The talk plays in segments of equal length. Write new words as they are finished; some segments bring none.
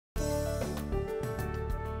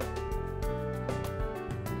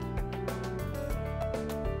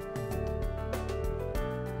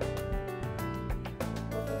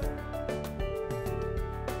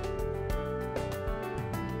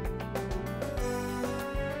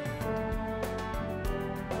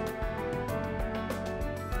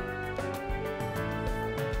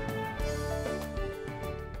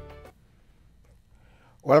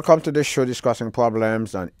Welcome to the show discussing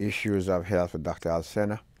problems and issues of health with Dr.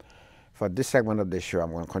 Alcena. For this segment of the show,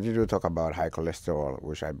 I'm going to continue to talk about high cholesterol,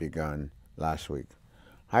 which I began last week.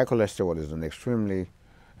 High cholesterol is an extremely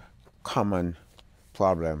common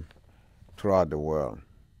problem throughout the world.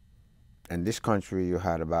 In this country, you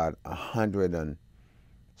had about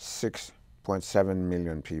 106.7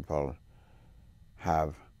 million people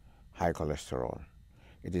have high cholesterol.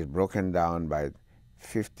 It is broken down by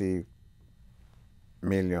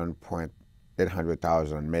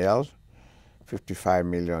 50,800,000 males,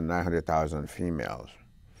 55,900,000 females.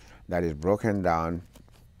 That is broken down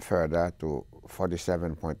further to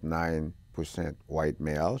 47.9% white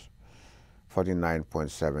males,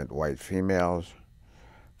 49.7% white females,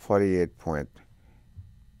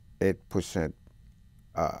 48.8%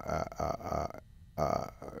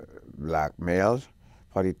 black males,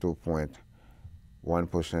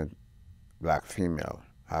 42.1% black females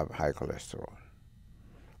have high cholesterol.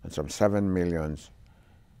 And some 7 million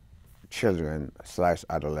children /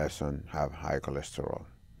 adolescents have high cholesterol.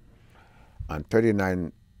 And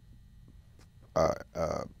 39%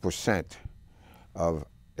 of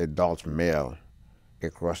adult male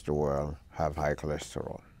across the world have high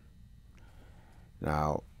cholesterol.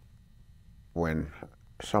 Now, when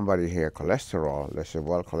somebody hears cholesterol, they say,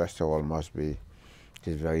 well, cholesterol must be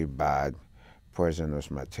this very bad, poisonous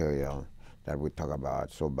material that we talk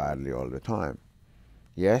about so badly all the time.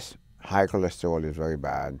 Yes, high cholesterol is very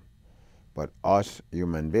bad, but us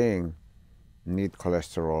human beings need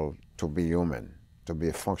cholesterol to be human, to be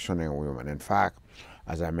a functioning human. In fact,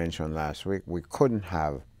 as I mentioned last week, we couldn't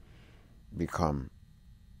have become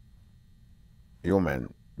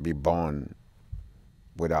human, be born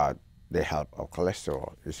without the help of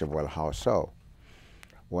cholesterol. You say, well, how so?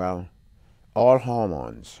 Well, all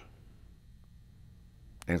hormones,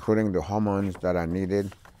 including the hormones that are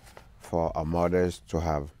needed for our mothers to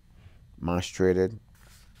have menstruated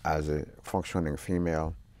as a functioning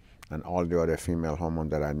female, and all the other female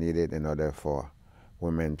hormones that are needed in order for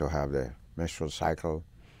women to have the menstrual cycle,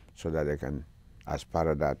 so that they can, as part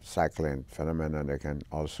of that cycling phenomenon, they can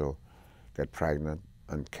also get pregnant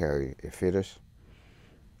and carry a fetus.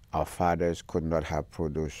 Our fathers could not have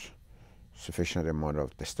produced sufficient amount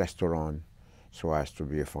of testosterone so as to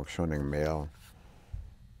be a functioning male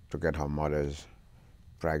to get our mothers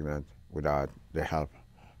pregnant without the help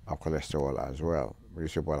of cholesterol as well. You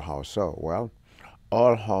say, well, how so? Well,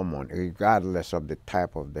 all hormone, regardless of the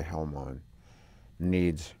type of the hormone,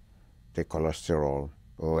 needs the cholesterol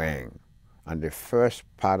ring. And the first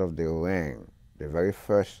part of the ring, the very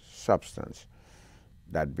first substance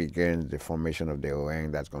that begins the formation of the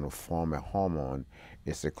ring that's going to form a hormone,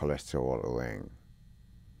 is the cholesterol ring.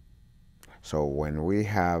 So when we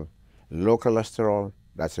have low cholesterol,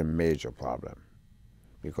 that's a major problem,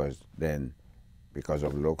 because then, because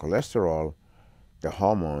of low cholesterol, the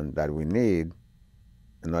hormone that we need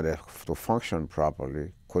in order to function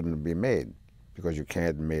properly couldn't be made, because you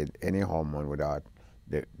can't make any hormone without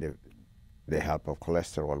the help of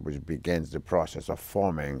cholesterol, which begins the process of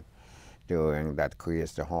forming the ring that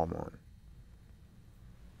creates the hormone.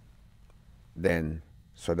 Then,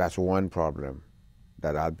 so that's one problem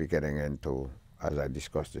that I'll be getting into as I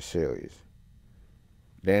discuss the series.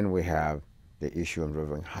 Then we have the issue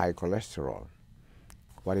involving high cholesterol.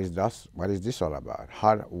 What is this all about?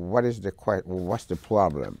 What's the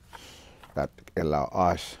problem that allow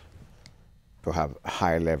us to have a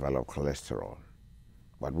high level of cholesterol?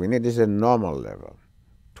 What we need is a normal level.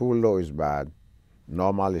 Too low is bad,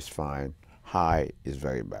 normal is fine, high is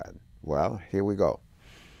very bad. Well, here we go.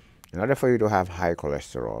 In order for you to have high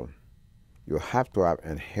cholesterol, you have to have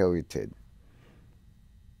inherited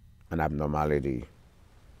an abnormality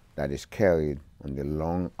that is carried on the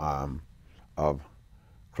long arm of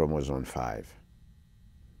chromosome 5.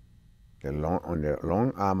 On the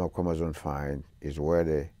long arm of chromosome 5 is where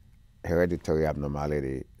the hereditary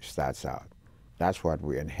abnormality starts out. That's what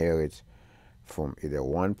we inherit from either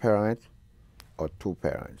one parent or two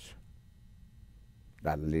parents.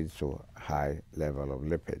 That leads to a high level of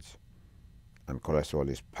lipids. And cholesterol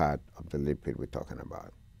is part of the lipid we're talking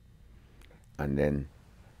about. And then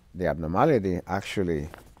the abnormality actually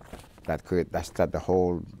that start the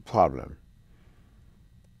whole problem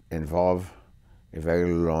involve a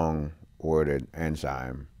very long worded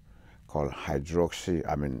enzyme called a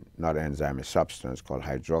substance called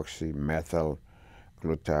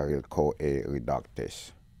hydroxymethyl-glutaryl-CoA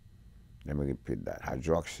reductase. Let me repeat that,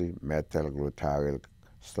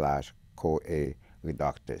 hydroxymethyl-glutaryl/CoA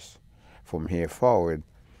reductase. From here forward,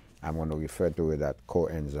 I'm going to refer to it as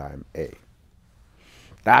coenzyme A.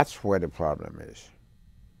 That's where the problem is.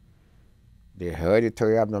 The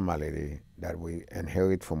hereditary abnormality that we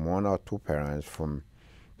inherit from one or two parents from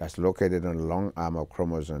that's located on the long arm of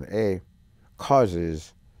chromosome A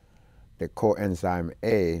causes the coenzyme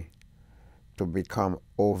A to become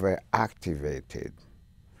overactivated.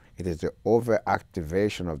 It is the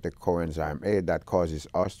overactivation of the coenzyme A that causes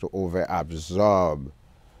us to overabsorb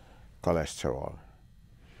cholesterol.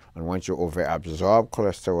 And once you overabsorb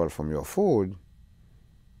cholesterol from your food,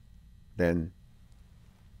 then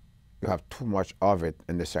you have too much of it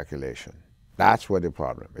in the circulation. That's where the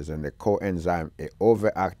problem is. In the coenzyme A,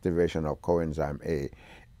 overactivation of coenzyme A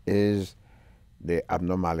is the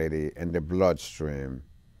abnormality in the bloodstream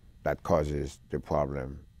that causes the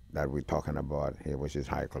problem that we're talking about here, which is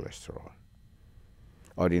high cholesterol.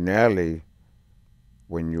 Ordinarily,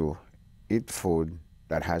 when you eat food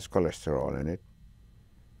that has cholesterol in it,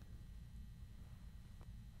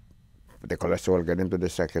 the cholesterol gets into the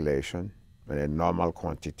circulation in a normal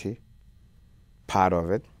quantity. Part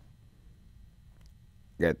of it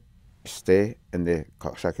stay in the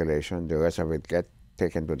circulation. The rest of it get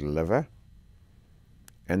taken to the liver.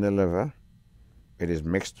 In the liver, it is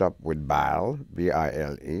mixed up with bile,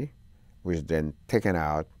 B-I-L-E, which is then taken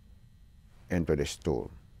out into the stool.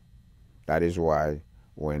 That is why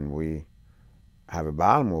when we have a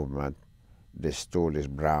bowel movement, the stool is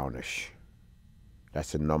brownish.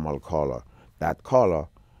 That's the normal color. That color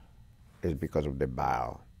is because of the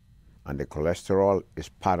bile. And the cholesterol is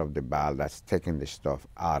part of the bile that's taking the stuff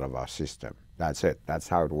out of our system. That's it. That's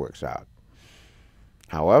how it works out.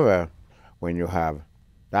 However,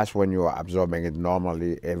 that's when you are absorbing it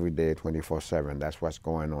normally every day, 24/7. That's what's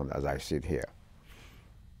going on as I sit here.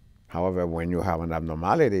 However, when you have an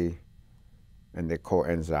abnormality in the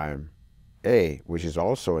coenzyme A, which is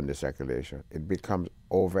also in the circulation, it becomes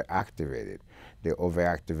overactivated. The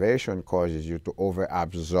overactivation causes you to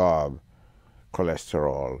overabsorb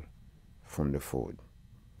cholesterol from the food.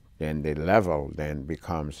 Then the level then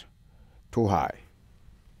becomes too high.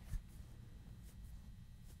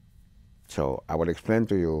 So I will explain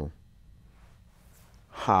to you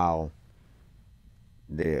how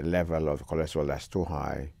the level of cholesterol that's too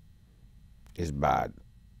high is bad,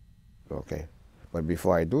 okay? But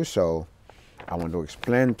before I do so, I want to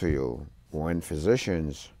explain to you when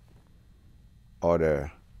physicians order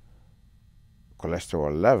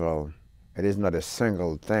cholesterol level, it is not a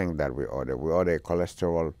single thing that we order. We order a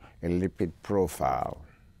cholesterol, a lipid profile.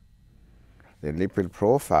 The lipid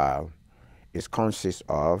profile consists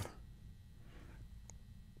of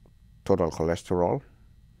total cholesterol,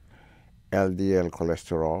 LDL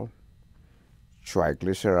cholesterol,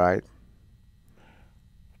 triglyceride,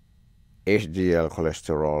 HDL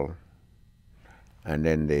cholesterol, and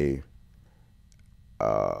then the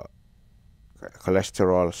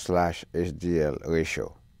cholesterol/HDL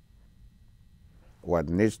ratio.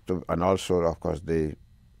 And also, of course, the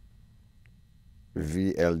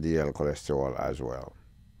VLDL cholesterol as well.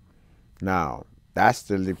 Now, that's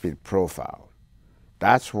the lipid profile.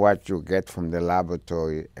 That's what you get from the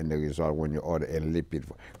laboratory and the result when you order a lipid.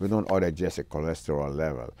 We don't order just a cholesterol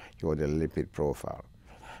level. You order a lipid profile.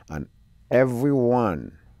 And every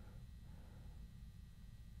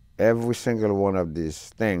single one of these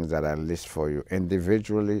things that I list for you,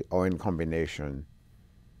 individually or in combination,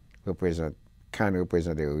 can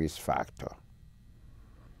represent a risk factor.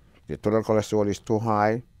 The total cholesterol is too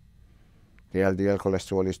high, the LDL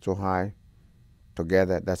cholesterol is too high.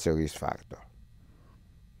 Together, that's a risk factor.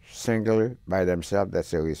 Singly, by themselves,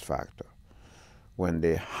 that's a risk factor. When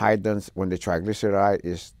the triglyceride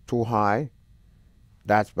is too high,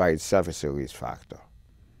 that by itself is a risk factor.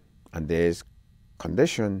 And there is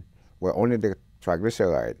condition where only the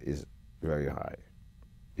triglyceride is very high,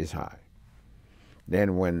 is high.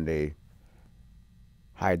 Then when the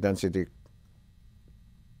high density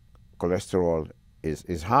cholesterol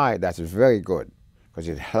is high, that's very good because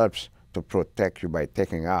it helps to protect you by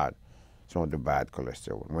taking out some of the bad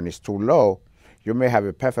cholesterol. When it's too low, you may have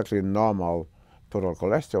a perfectly normal total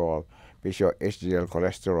cholesterol, but if your HDL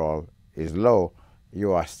cholesterol is low,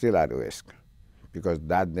 you are still at risk because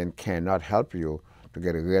that then cannot help you to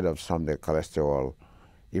get rid of some of the cholesterol,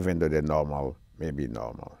 even though they're normal, may be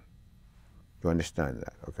normal. You understand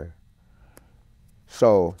that, okay?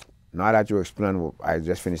 So now that I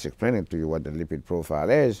just finished explaining to you what the lipid profile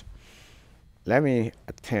is, let me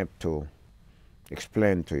attempt to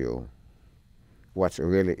explain to you what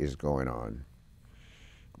really is going on.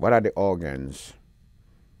 What are the organs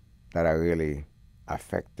that are really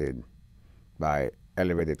affected by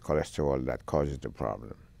elevated cholesterol that causes the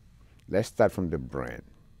problem? Let's start from the brain.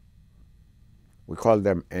 We call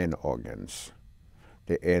them end organs.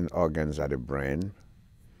 The end organs are the brain,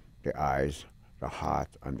 the eyes, the heart,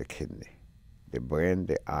 and the kidney. the brain,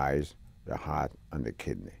 the eyes, the heart, and the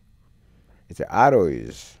kidney. It's the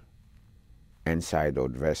arteries inside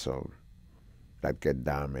those vessels that get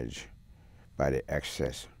damaged by the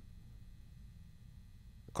excess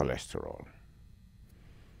cholesterol.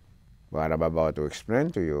 What I'm about to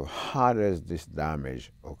explain to you, how does this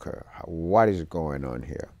damage occur? What is going on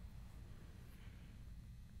here?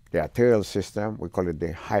 The arterial system, we call it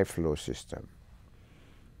the high flow system.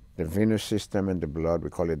 The venous system and the blood, we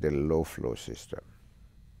call it the low flow system.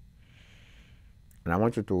 And I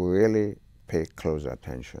want you to really pay close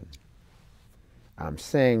attention. I'm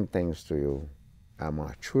saying things to you, I'm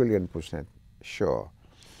 1,000,000,000% sure,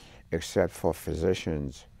 except for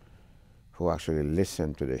physicians who actually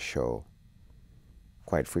listen to the show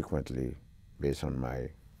quite frequently based on my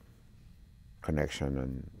connection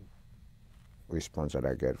and response that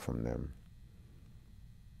I get from them.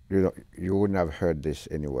 You wouldn't have heard this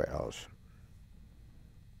anywhere else.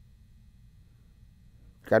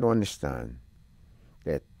 You got to understand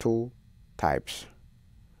there are two types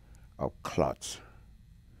of clots.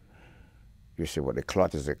 You say, well, a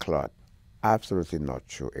clot is a clot. Absolutely not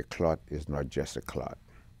true. A clot is not just a clot.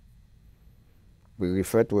 We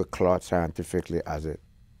refer to a clot scientifically as a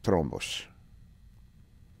thrombus.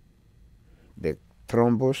 The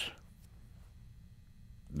thrombus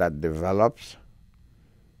that develops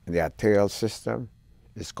in the arterial system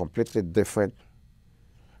is completely different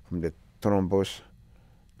from the thrombus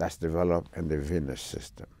that's developed in the venous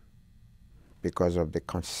system because of the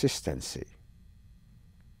consistency.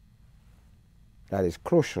 That is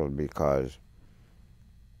crucial because,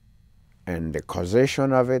 and the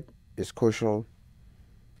causation of it is crucial,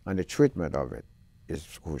 and the treatment of it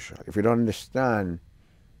is crucial. If you don't understand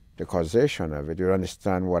the causation of it, you don't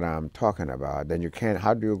understand what I'm talking about, then you can't,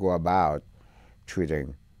 how do you go about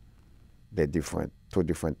treating the two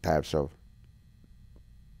different types of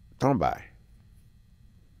thrombi?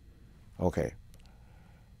 Okay.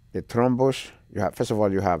 The thrombus, first of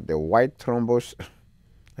all, you have the white thrombus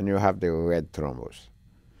and you have the red thrombus.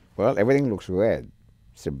 Well, everything looks red.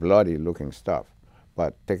 It's a bloody looking stuff.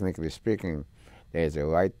 But technically speaking, there's a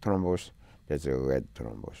white thrombus, there's a red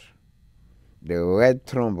thrombus. The red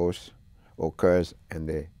thrombus occurs in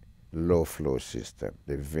the low flow system,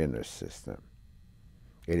 the venous system.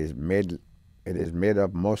 It is made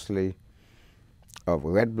up mostly of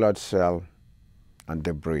red blood cell and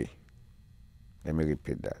debris. Let me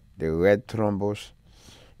repeat that. The red thrombus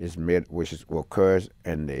occurs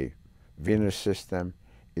in the venous system,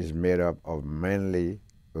 is made up of mainly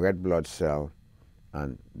red blood cell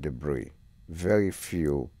and debris. Very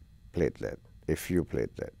few platelet, a few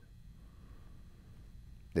platelet.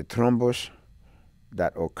 The thrombus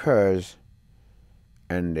that occurs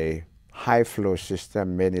in the high flow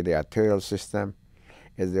system, mainly the arterial system,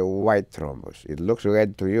 is the white thrombus. It looks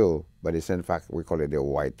red to you, but it's in fact, we call it the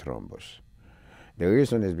white thrombus. The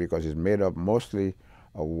reason is because it's made up mostly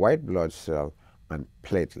of white blood cell and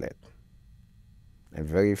platelet, and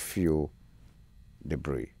very few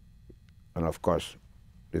debris. And of course,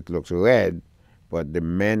 it looks red, but the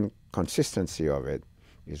main consistency of it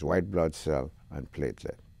is white blood cell and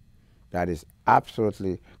platelet. That is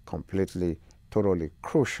absolutely, completely, totally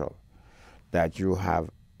crucial that you have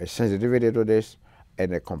a sensitivity to this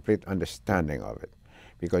and a complete understanding of it.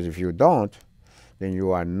 Because if you don't, then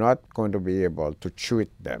you are not going to be able to treat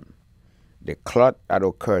them. The clot that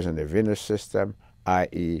occurs in the venous system,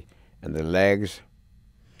 i.e. in the legs,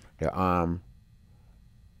 the arm,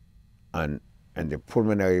 and the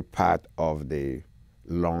pulmonary part of the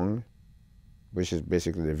lung, which is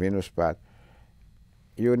basically the venous part,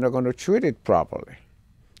 you're not going to treat it properly.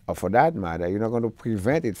 Or for that matter, you're not going to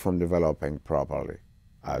prevent it from developing properly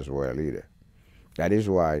as well either. That is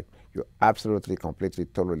why you absolutely, completely,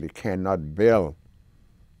 totally cannot build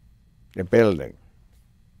a building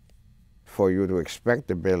for you to expect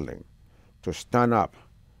the building to stand up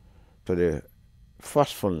to the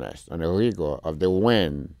forcefulness and the rigor of the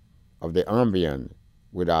wind, of the ambient,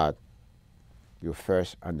 without you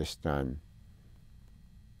first understand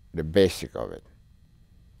the basic of it.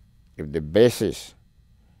 If the base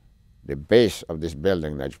of this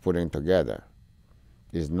building that you're putting together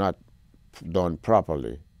is not done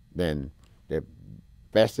properly, then the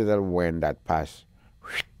best little wind that passes,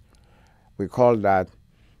 we call that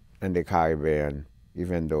in the Caribbean,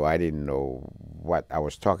 even though I didn't know what I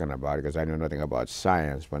was talking about because I knew nothing about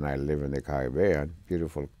science when I live in the Caribbean,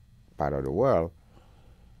 beautiful part of the world,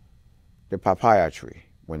 the papaya tree.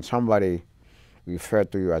 When somebody refers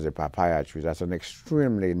to you as a papaya tree, that's an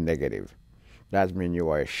extremely negative. That means you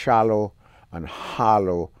are a shallow and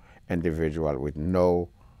hollow individual with no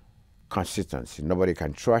consistency. Nobody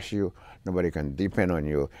can trust you. Nobody can depend on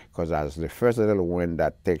you because as the first little wind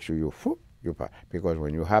that takes you, because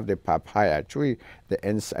when you have the papaya tree, the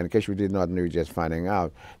inside, in case you did not know, you're just finding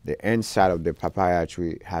out, the inside of the papaya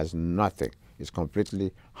tree has nothing. It's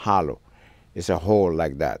completely hollow. It's a hole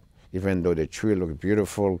like that. Even though the tree looks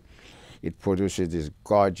beautiful, it produces this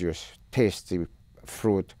gorgeous, tasty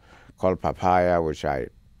fruit called papaya, which I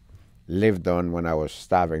lived on when I was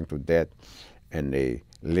starving to death, and they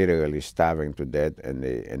literally starving to death in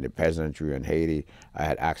the peasantry in Haiti. I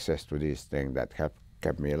had access to this thing that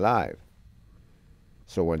kept me alive.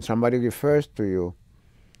 So when somebody refers to you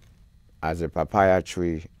as a papaya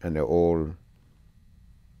tree and the old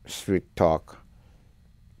street talk,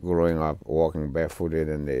 growing up walking barefooted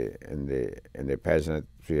in the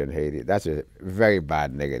peasantry in Haiti, that's a very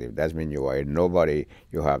bad negative. That means you are nobody.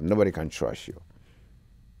 Nobody can trust you.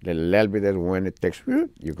 The little bit that when it takes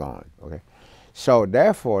you're gone. Okay, so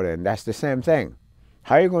therefore, then that's the same thing.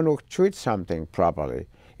 How are you going to treat something properly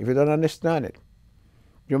if you don't understand it?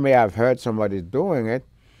 You may have heard somebody doing it,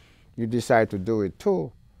 you decide to do it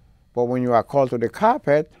too, but when you are called to the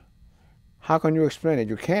carpet, how can you explain it?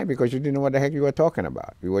 You can't, because you didn't know what the heck you were talking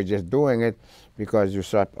about. You were just doing it because you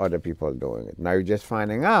saw other people doing it. Now you're just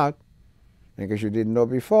finding out, because you didn't know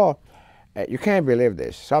before. You can't believe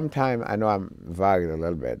this. Sometime, I know I'm vague a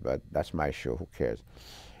little bit, but that's my show, who cares?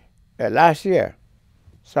 Last year,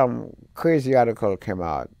 some crazy article came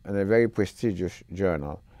out in a very prestigious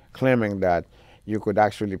journal claiming that you could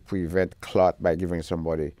actually prevent clot by giving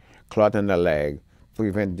somebody clot in the leg,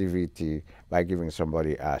 prevent DVT by giving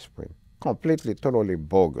somebody aspirin. Completely, totally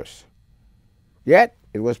bogus. Yet,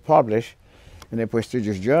 it was published in a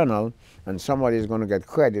prestigious journal, and somebody is going to get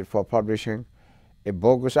credit for publishing a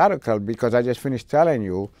bogus article, because I just finished telling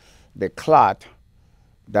you the clot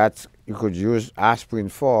that you could use aspirin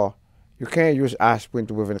for. You can't use aspirin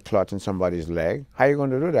to prevent clot in somebody's leg. How are you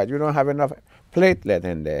going to do that? You don't have enough platelet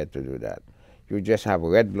in there to do that. You just have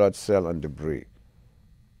red blood cell and debris.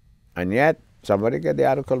 And yet, somebody get the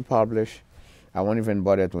article published. I won't even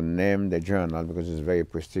bother to name the journal because it's a very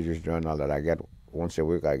prestigious journal that I get once a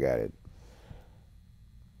week. I get it.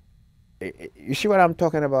 You see what I'm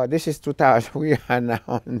talking about? This is 2000. We are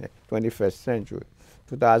now in the 21st century,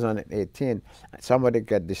 2018. Somebody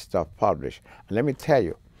get this stuff published. And let me tell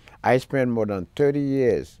you, I spent more than 30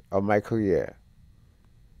 years of my career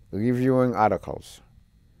reviewing articles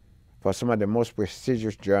for some of the most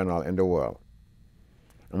prestigious journals in the world.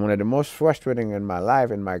 And one of the most frustrating in my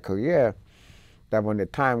life, in my career, that when the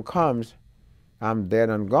time comes, I'm dead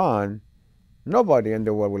and gone, nobody in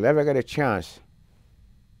the world will ever get a chance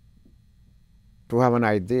to have an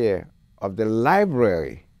idea of the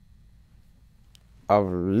library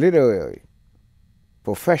of literary,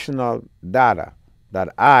 professional data that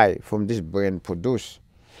I, from this brain, produce,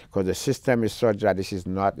 because the system is such that this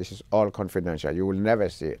is all confidential. You will never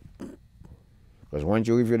see it. Because once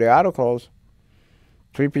you review the articles,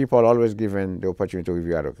 3 people always given the opportunity to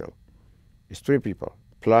review the article. It's 3 people,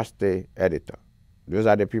 plus the editor. Those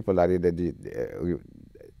are the people that either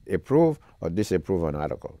approve or disapprove an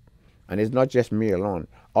article. And it's not just me alone.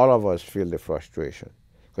 All of us feel the frustration.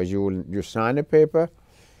 Because you sign a paper,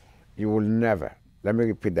 you will never, let me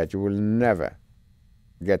repeat that, you will never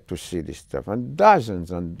get to see this stuff. And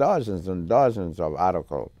dozens and dozens and dozens of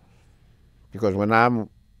articles. Because when I'm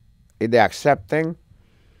either accepting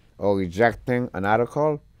or rejecting an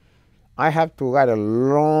article, I have to write a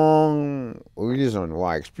long reason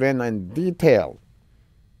why, explain in detail,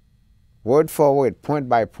 word for word, point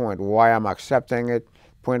by point, why I'm accepting it,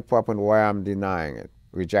 point by point, why I'm denying it,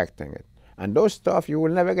 rejecting it. And those stuff you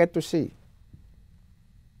will never get to see.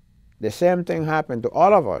 The same thing happened to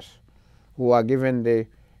all of us who are given the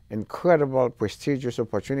incredible, prestigious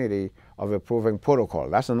opportunity of approving protocol.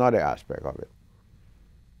 That's another aspect of it.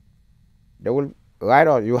 They will write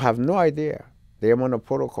out, you have no idea the amount of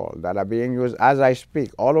protocol that are being used as I speak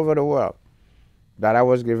all over the world that I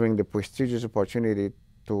was giving the prestigious opportunity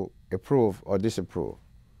to approve or disapprove.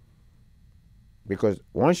 Because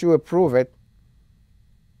once you approve it,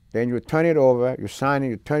 then you turn it over, you sign it,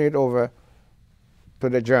 you turn it over to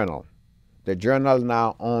the journal. The journal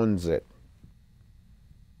now owns it.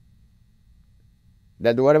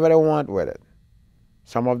 They do whatever they want with it.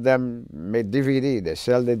 Some of them make DVD, they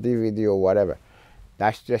sell the DVD or whatever.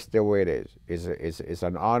 That's just the way it is. It's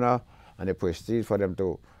an honor and a prestige for them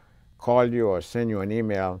to call you or send you an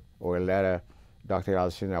email or a letter. Dr.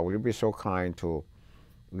 Alcena, will you be so kind to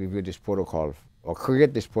review this protocol or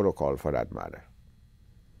create this protocol for that matter?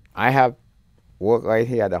 I have worked right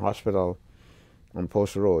here at the hospital on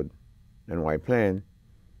Post Road in White Plain.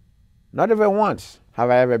 Not even once have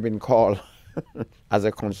I ever been called as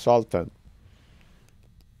a consultant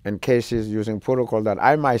in cases using protocol that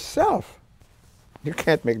I myself, you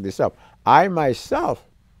can't make this up, I myself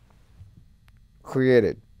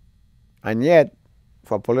created. And yet,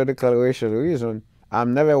 for political racial reason, I've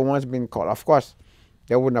never once been called. Of course,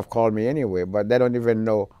 they wouldn't have called me anyway, but they don't even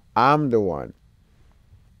know I'm the one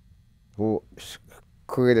who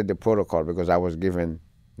created the protocol because I was given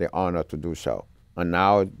the honor to do so. And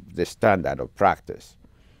now the standard of practice.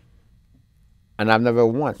 And I've never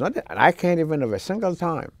once, not that, I can't even have a single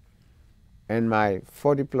time in my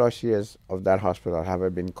 40 plus years of that hospital have I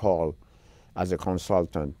been called as a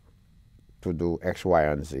consultant to do X, Y,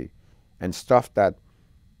 and Z. And stuff that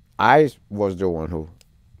I was the one who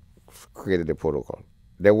created the protocol.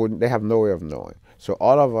 They have no way of knowing. So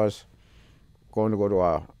all of us going to go to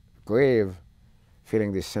our grave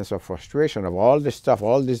feeling this sense of frustration of all this stuff,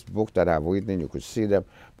 all these books that I've written, you could see them,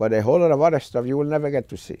 but a whole lot of other stuff you will never get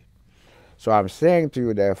to see. So I'm saying to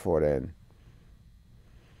you, therefore, then,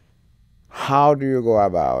 how do you go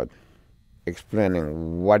about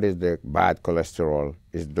explaining what is the bad cholesterol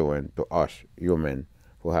is doing to us humans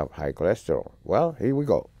who have high cholesterol? Well, here we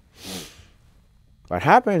go. What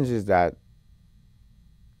happens is that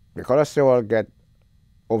the cholesterol get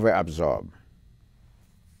overabsorbed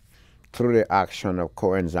through the action of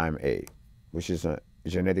coenzyme A, which is a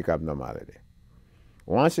genetic abnormality.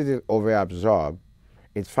 Once it is overabsorbed,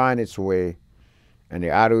 it finds its way in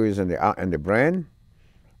the arteries in the brain,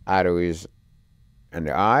 arteries in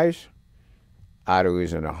the eyes,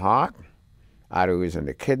 arteries in the heart, arteries in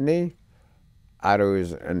the kidney,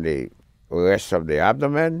 arteries in the rest of the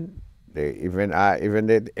abdomen, even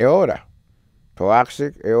the aorta,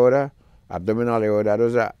 thoracic aorta, abdominal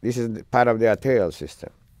aorta. This is part of the arterial system.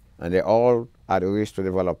 And they all are at risk to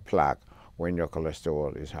develop plaque when your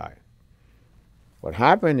cholesterol is high. What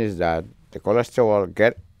happens is that the cholesterol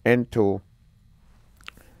get into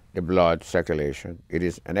the blood circulation. It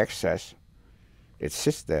is an excess. It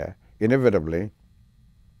sits there. Inevitably,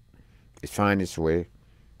 it finds its way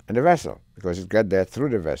in the vessel because it gets there through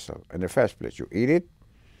the vessel in the first place. You eat it,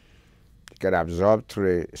 it gets absorbed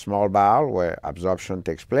through a small bowel where absorption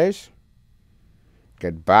takes place,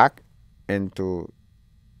 get back into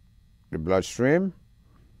the bloodstream,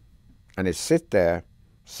 and it sits there.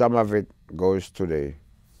 Some of it goes to the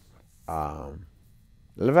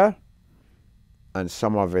liver, and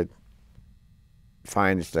some of it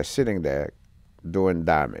finds that sitting there doing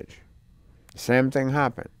damage. Same thing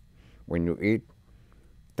happens when you eat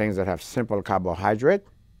things that have simple carbohydrate,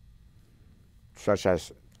 such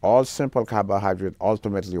as all simple carbohydrate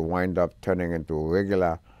ultimately wind up turning into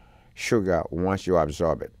regular sugar once you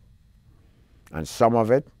absorb it. And some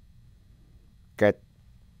of it get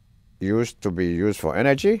used to be used for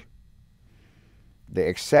energy. The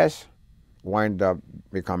excess wind up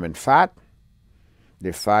becoming fat.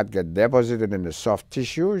 The fat get deposited in the soft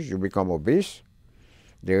tissues. You become obese.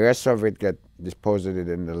 The rest of it get deposited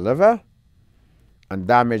in the liver and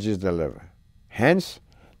damages the liver. Hence,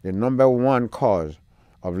 the #1 cause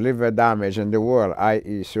of liver damage in the world,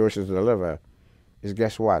 i.e. cirrhosis of the liver, is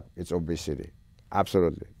guess what? It's obesity.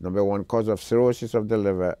 Absolutely. #1 cause of cirrhosis of the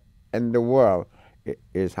liver in the world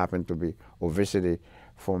is happen to be obesity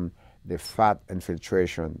from the fat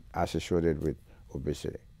infiltration associated with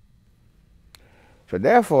obesity. So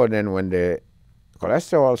therefore, then, when the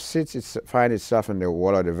cholesterol finds itself in the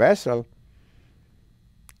wall of the vessel,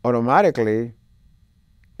 automatically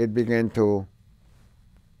it begins to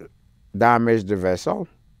damage the vessel,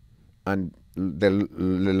 and the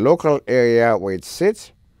local area where it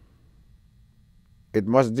sits, it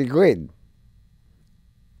must degrade.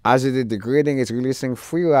 As it is degrading, it's releasing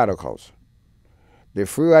free radicals. The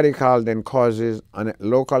free radical then causes a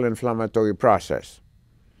local inflammatory process.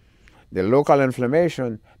 The local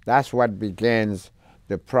inflammation, that's what begins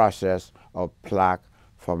the process of plaque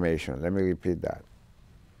formation. Let me repeat that.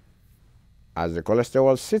 As the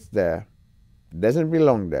cholesterol sits there, it doesn't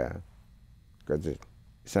belong there because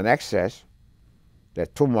it's an excess. There's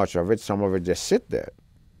too much of it. Some of it just sit there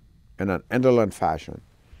in an indolent fashion.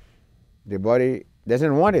 The body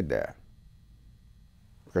doesn't want it there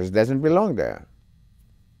because it doesn't belong there.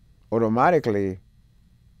 Automatically,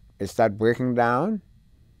 it starts breaking down.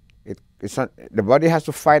 The body has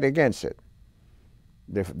to fight against it.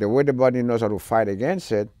 The way the body knows how to fight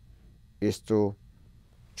against it is to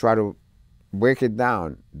try to break it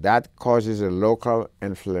down. That causes a local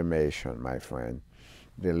inflammation, my friend.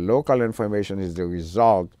 The local inflammation is the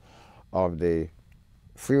result of the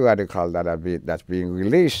free radical that's being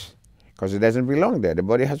released because it doesn't belong there. The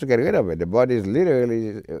body has to get rid of it. The body is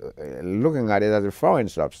literally looking at it as a foreign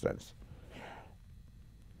substance.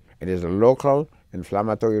 It is a local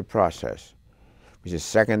inflammatory process which is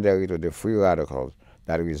secondary to the free radicals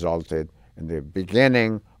that resulted in the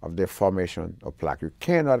beginning of the formation of plaque. You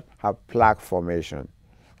cannot have plaque formation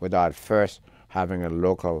without first having a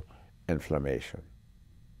local inflammation.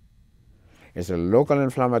 It's a local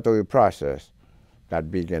inflammatory process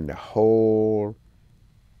that begins the whole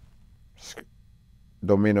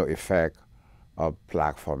domino effect of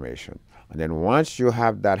plaque formation. And then once you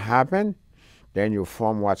have that happen, then you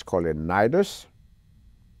form what's called a nidus.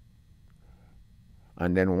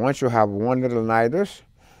 And then once you have one little nidus,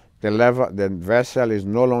 the vessel is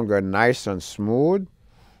no longer nice and smooth,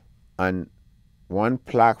 and one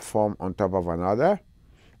plaque form on top of another,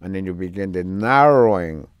 and then you begin the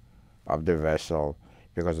narrowing of the vessel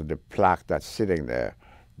because of the plaque that's sitting there.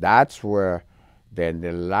 That's where then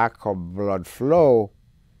the lack of blood flow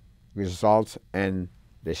results in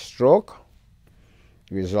the stroke,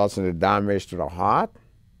 results in the damage to the heart,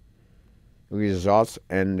 results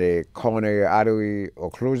in the coronary artery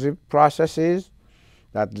occlusive processes,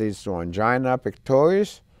 that leads to angina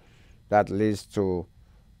pectoris, that leads to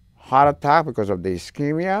heart attack because of the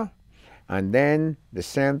ischemia, and then the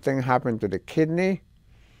same thing happened to the kidney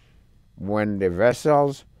when the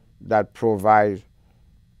vessels that provide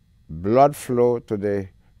blood flow to the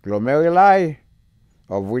glomeruli,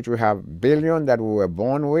 of which we have billion that we were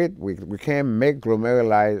born with. We can't make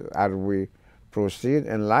glomeruli as we proceed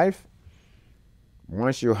in life.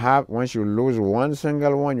 Once you lose one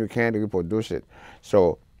single one, you can't reproduce it.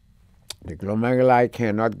 So the glomeruli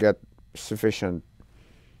cannot get sufficient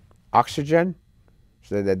oxygen,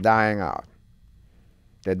 so they're dying out.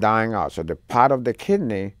 They're dying out. So the part of the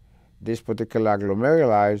kidney, these particular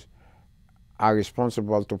glomeruli, are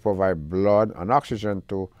responsible to provide blood and oxygen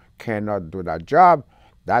to, cannot do that job.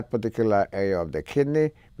 That particular area of the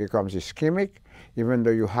kidney becomes ischemic, even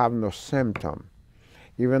though you have no symptom.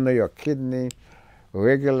 Even though your kidney,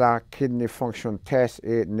 regular kidney function test,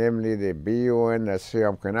 namely the BUN, the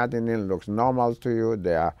serum creatinine, looks normal to you.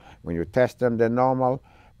 They are, when you test them, they're normal.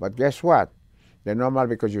 But guess what? They're normal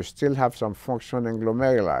because you still have some functioning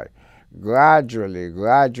glomeruli. Gradually,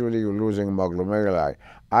 you're losing more glomeruli.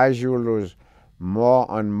 As you lose more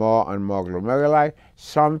and more glomeruli,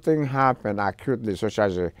 something happened acutely, such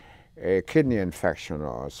as a kidney infection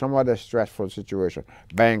or some other stressful situation.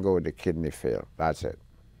 Bango, the kidney failed. That's it.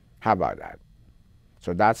 How about that?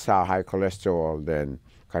 So that's how high cholesterol then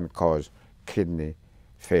can cause kidney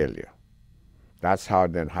failure. That's how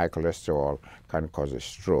then high cholesterol can cause a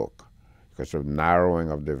stroke, because of narrowing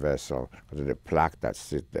of the vessel, because of the plaque that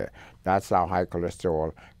sits there. That's how high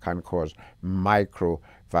cholesterol can cause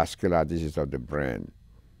microvascular disease of the brain.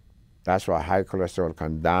 That's why high cholesterol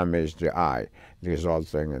can damage the eye,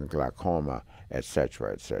 resulting in glaucoma,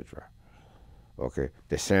 etc., etc. Okay,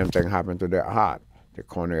 the same thing happened to the heart. The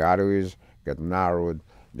coronary arteries get narrowed.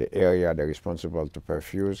 The area they're responsible to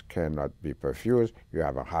perfuse cannot be perfused. You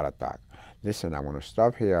have a heart attack. Listen, I'm going to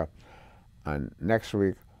stop here, and next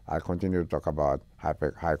week I'll continue to talk about high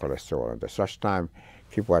cholesterol. Until such time,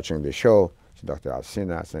 keep watching the show. It's Dr.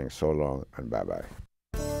 Alcena saying so long and bye-bye.